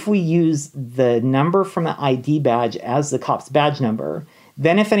 if we use the number from the ID badge as the cop's badge number,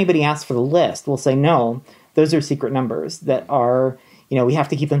 then if anybody asks for the list, we'll say, no, those are secret numbers that are, we have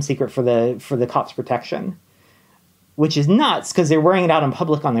to keep them secret for the cop's protection. Which is nuts because they're wearing it out in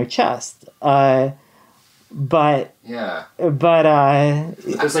public on their chest. But there's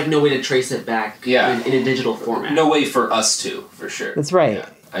no way to trace it back in a digital format. No way for us to, for sure. That's right. Yeah.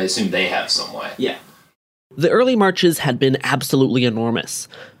 I assume they have some way. Yeah. The early marches had been absolutely enormous,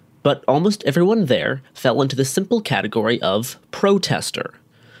 but almost everyone there fell into the simple category of protester.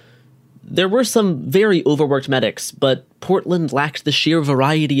 There were some very overworked medics, but Portland lacked the sheer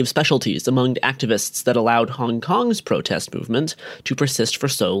variety of specialties among activists that allowed Hong Kong's protest movement to persist for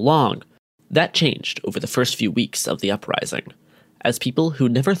so long. That changed over the first few weeks of the uprising, as people who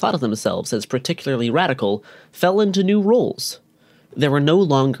never thought of themselves as particularly radical fell into new roles. There were no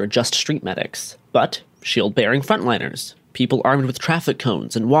longer just street medics, but shield-bearing frontliners, people armed with traffic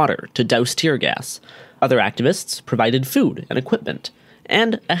cones and water to douse tear gas. Other activists provided food and equipment,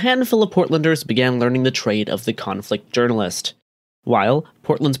 and a handful of Portlanders began learning the trade of the conflict journalist, while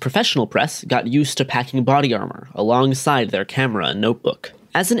Portland's professional press got used to packing body armor alongside their camera and notebook.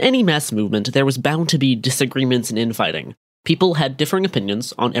 As in any mass movement, there was bound to be disagreements and infighting. People had differing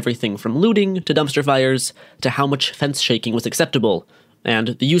opinions on everything from looting to dumpster fires to how much fence shaking was acceptable, and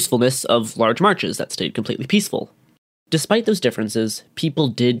the usefulness of large marches that stayed completely peaceful. Despite those differences, people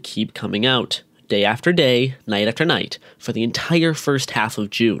did keep coming out, day after day, night after night, for the entire first half of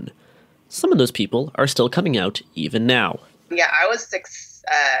June. Some of those people are still coming out even now. Yeah, I was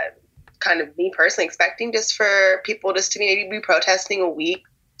kind of me personally expecting just for people just to maybe be protesting a week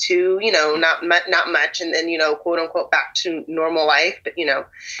to, not much, and then, quote unquote, back to normal life. But,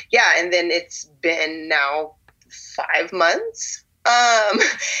 and then it's been now 5 months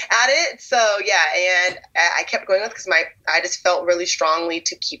at it. So yeah, and I kept going with, because I just felt really strongly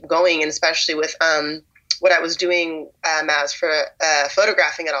to keep going, and especially with what I was doing as for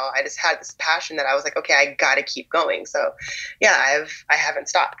photographing it all. I just had this passion that I was like, okay, I got to keep going. So yeah, I haven't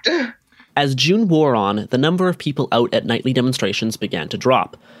stopped. As June wore on, the number of people out at nightly demonstrations began to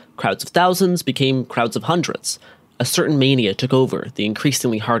drop. Crowds of thousands became crowds of hundreds. A certain mania took over the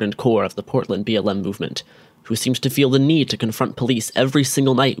increasingly hardened core of the Portland BLM movement, who seemed to feel the need to confront police every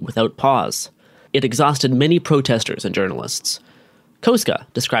single night without pause. It exhausted many protesters and journalists. Koska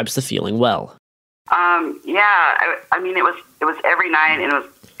describes the feeling well. I mean, it was every night, and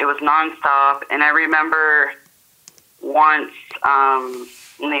it was nonstop. And I remember once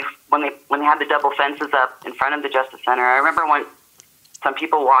when they had the double fences up in front of the Justice Center. I remember once some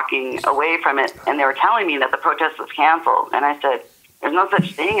people walking away from it, and they were telling me that the protest was canceled. And I said, "There's no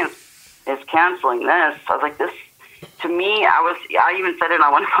such thing as canceling this." I was like, "This." To me, I even said it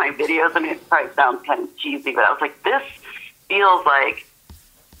on one of my videos. I mean, it probably sounds kind of cheesy, but I was like, "This feels like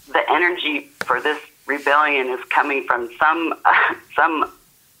the energy for this rebellion is coming from some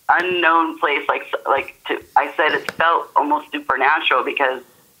unknown place." I said, it felt almost supernatural, because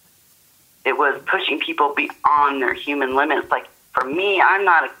it was pushing people beyond their human limits. Like, for me, I'm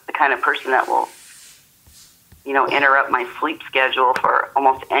not the kind of person that will, interrupt my sleep schedule for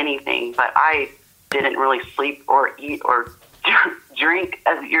almost anything, but I didn't really sleep or eat or drink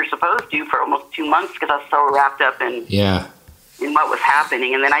as you're supposed to for almost 2 months, because I was so wrapped up in what was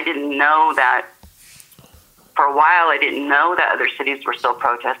happening. And then I didn't know that, for a while, I didn't know that other cities were still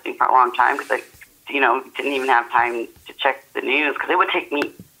protesting for a long time, because I, didn't even have time to check the news, because it would take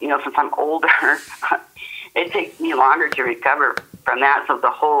me, since I'm older, it takes me longer to recover from that. So the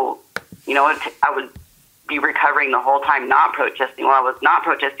whole, I would be recovering the whole time not protesting. While I was not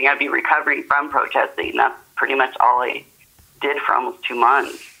protesting, I'd be recovering from protesting. And that's pretty much all I did for almost 2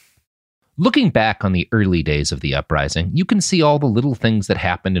 months. Looking back on the early days of the uprising, you can see all the little things that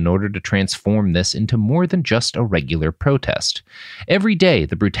happened in order to transform this into more than just a regular protest. Every day,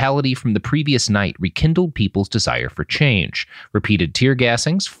 the brutality from the previous night rekindled people's desire for change. Repeated tear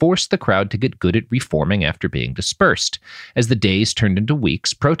gassings forced the crowd to get good at reforming after being dispersed. As the days turned into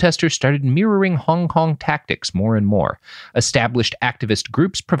weeks, protesters started mirroring Hong Kong tactics more and more. Established activist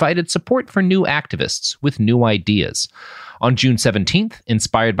groups provided support for new activists with new ideas. On June 17th,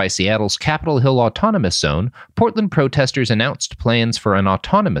 inspired by Seattle's Capitol Hill Autonomous Zone, Portland protesters announced plans for an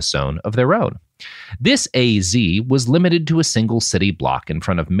autonomous zone of their own. This AZ was limited to a single city block in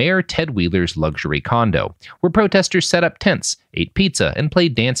front of Mayor Ted Wheeler's luxury condo, where protesters set up tents, ate pizza, and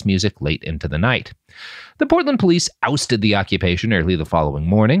played dance music late into the night. The Portland police ousted the occupation early the following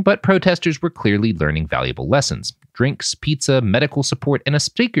morning, but protesters were clearly learning valuable lessons. Drinks, pizza, medical support, and a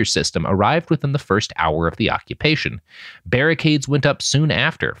speaker system arrived within the first hour of the occupation. Barricades went up soon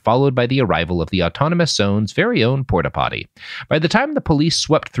after, followed by the arrival of the autonomous zone's very own porta-potty. By the time the police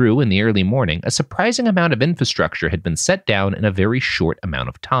swept through in the early morning, a surprising amount of infrastructure had been set down in a very short amount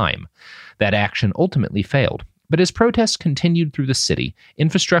of time. That action ultimately failed. But as protests continued through the city,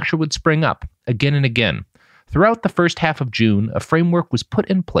 infrastructure would spring up again and again. Throughout the first half of June, a framework was put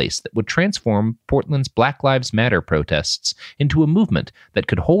in place that would transform Portland's Black Lives Matter protests into a movement that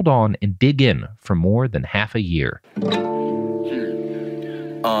could hold on and dig in for more than half a year.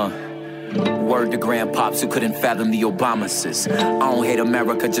 Word to grandpops who couldn't fathom the Obamas. I don't hate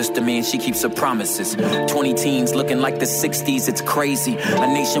America, just a man, she keeps her promises. 20 teens looking like the 60s, it's crazy. A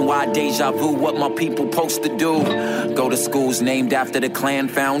nationwide deja vu, what my people supposed to do. Go to schools named after the Klan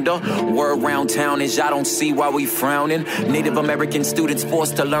founder. Word around town is I don't see why we frowning. Native American students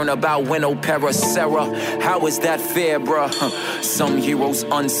forced to learn about Winnow Para Sarah. How is that fair, bruh? Some heroes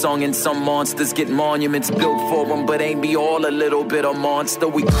unsung and some monsters get monuments built for them, but ain't be all a little bit of monster.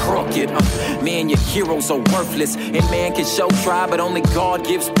 We crooked. Man, your heroes are worthless. And man can show try, but only God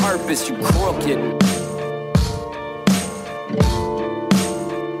gives purpose. You crooked.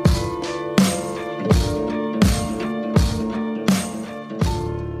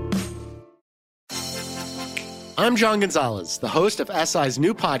 I'm John Gonzalez, the host of SI's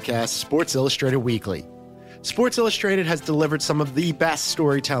new podcast, Sports Illustrated Weekly. Sports Illustrated has delivered some of the best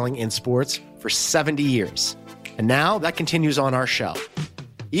storytelling in sports for 70 years. And now that continues on our show.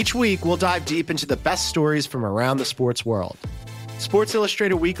 Each week, we'll dive deep into the best stories from around the sports world. Sports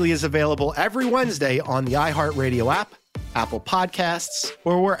Illustrated Weekly is available every Wednesday on the iHeartRadio app, Apple Podcasts,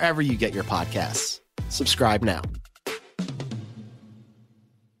 or wherever you get your podcasts. Subscribe now.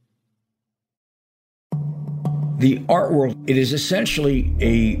 The art world, it is essentially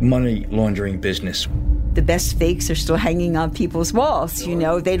a money laundering business. The best fakes are still hanging on people's walls. You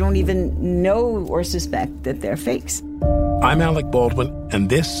know, they don't even know or suspect that they're fakes. I'm Alec Baldwin, and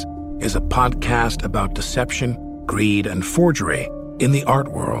this is a podcast about deception, greed, and forgery in the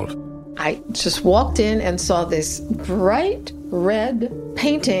art world. I just walked in and saw this bright red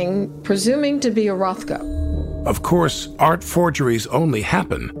painting, presuming to be a Rothko. Of course, art forgeries only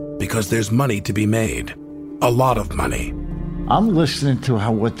happen because there's money to be made. A lot of money. I'm listening to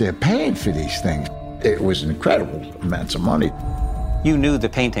what they're paying for these things. It was incredible amounts of money. You knew the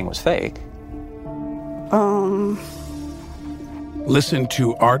painting was fake. Listen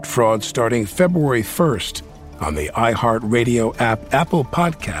to Art Fraud starting February 1st on the iHeartRadio app, Apple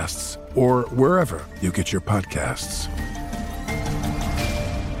Podcasts, or wherever you get your podcasts.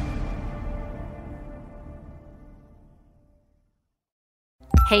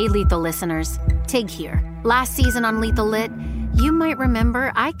 Hey, Lethal listeners. Tig here. Last season on Lethal Lit, you might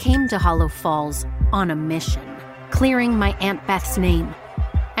remember I came to Hollow Falls on a mission, clearing my Aunt Beth's name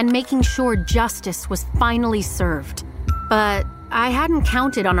and making sure justice was finally served. But I hadn't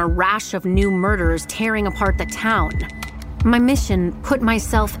counted on a rash of new murderers tearing apart the town. My mission put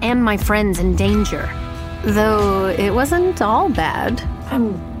myself and my friends in danger, though it wasn't all bad.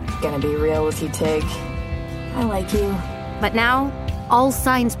 I'm gonna be real with you, Tig. I like you. But now, all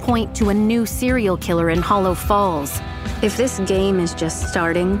signs point to a new serial killer in Hollow Falls. If this game is just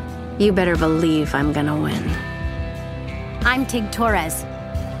starting, you better believe I'm gonna win. I'm Tig Torres,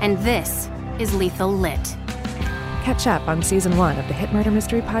 and this is Lethal Lit. Catch up on Season 1 of the hit murder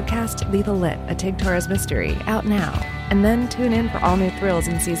mystery podcast, Lethal Lit, a Tig Torres mystery, out now. And then tune in for all new thrills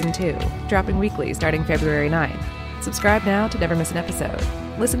in Season 2, dropping weekly starting February 9th. Subscribe now to never miss an episode.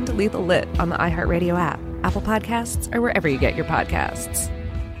 Listen to Lethal Lit on the iHeartRadio app, Apple Podcasts, or wherever you get your podcasts.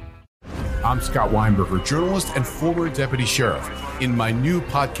 I'm Scott Weinberger, journalist and former deputy sheriff. In my new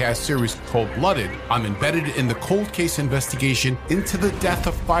podcast series, Cold Blooded, I'm embedded in the cold case investigation into the death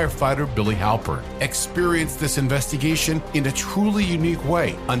of firefighter Billy Halpern. Experience this investigation in a truly unique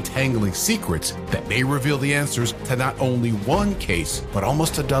way, untangling secrets that may reveal the answers to not only one case, but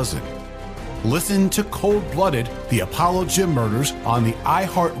almost a dozen. Listen to Cold Blooded, the Apollo Gym Murders on the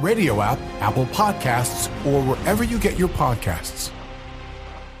iHeartRadio app, Apple Podcasts, or wherever you get your podcasts.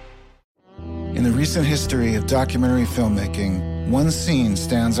 In the recent history of documentary filmmaking, one scene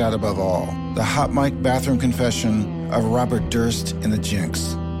stands out above all: the hot mic bathroom confession of Robert Durst in The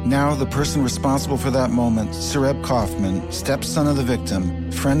Jinx. Now, the person responsible for that moment, Sareb Kaufman, stepson of the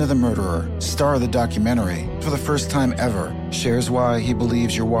victim, friend of the murderer, star of the documentary, for the first time ever, shares why he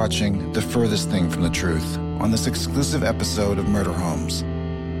believes you're watching the furthest thing from the truth on this exclusive episode of Murder Homes.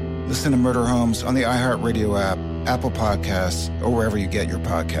 Listen to Murder Homes on the iHeartRadio app, Apple Podcasts, or wherever you get your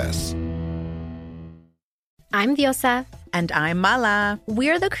podcasts. I'm Diosa. And I'm Mala.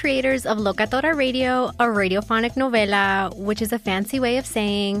 We're the creators of Locatora Radio, a radiophonic novela, which is a fancy way of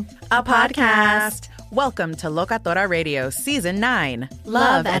saying a podcast. Welcome to Locatora Radio Season 9.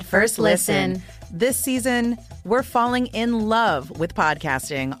 Love at First Listen. This season, we're falling in love with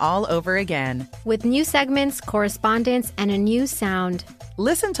podcasting all over again. With new segments, correspondence, and a new sound.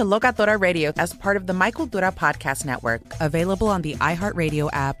 Listen to Locatora Radio as part of the My Cultura Podcast Network. Available on the iHeartRadio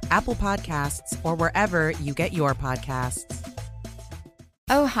app, Apple Podcasts, or wherever you get your podcasts.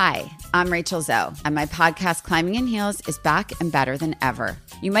 Oh, hi, I'm Rachel Zoe, and my podcast, Climbing in Heels, is back and better than ever.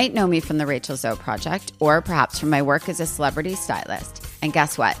 You might know me from the Rachel Zoe Project, or perhaps from my work as a celebrity stylist. And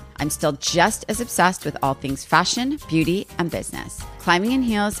guess what? I'm still just as obsessed with all things fashion, beauty, and business. Climbing in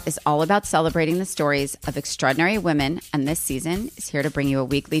Heels is all about celebrating the stories of extraordinary women, and this season is here to bring you a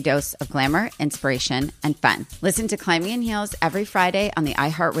weekly dose of glamour, inspiration, and fun. Listen to Climbing in Heels every Friday on the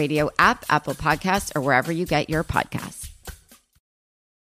iHeartRadio app, Apple Podcasts, or wherever you get your podcasts.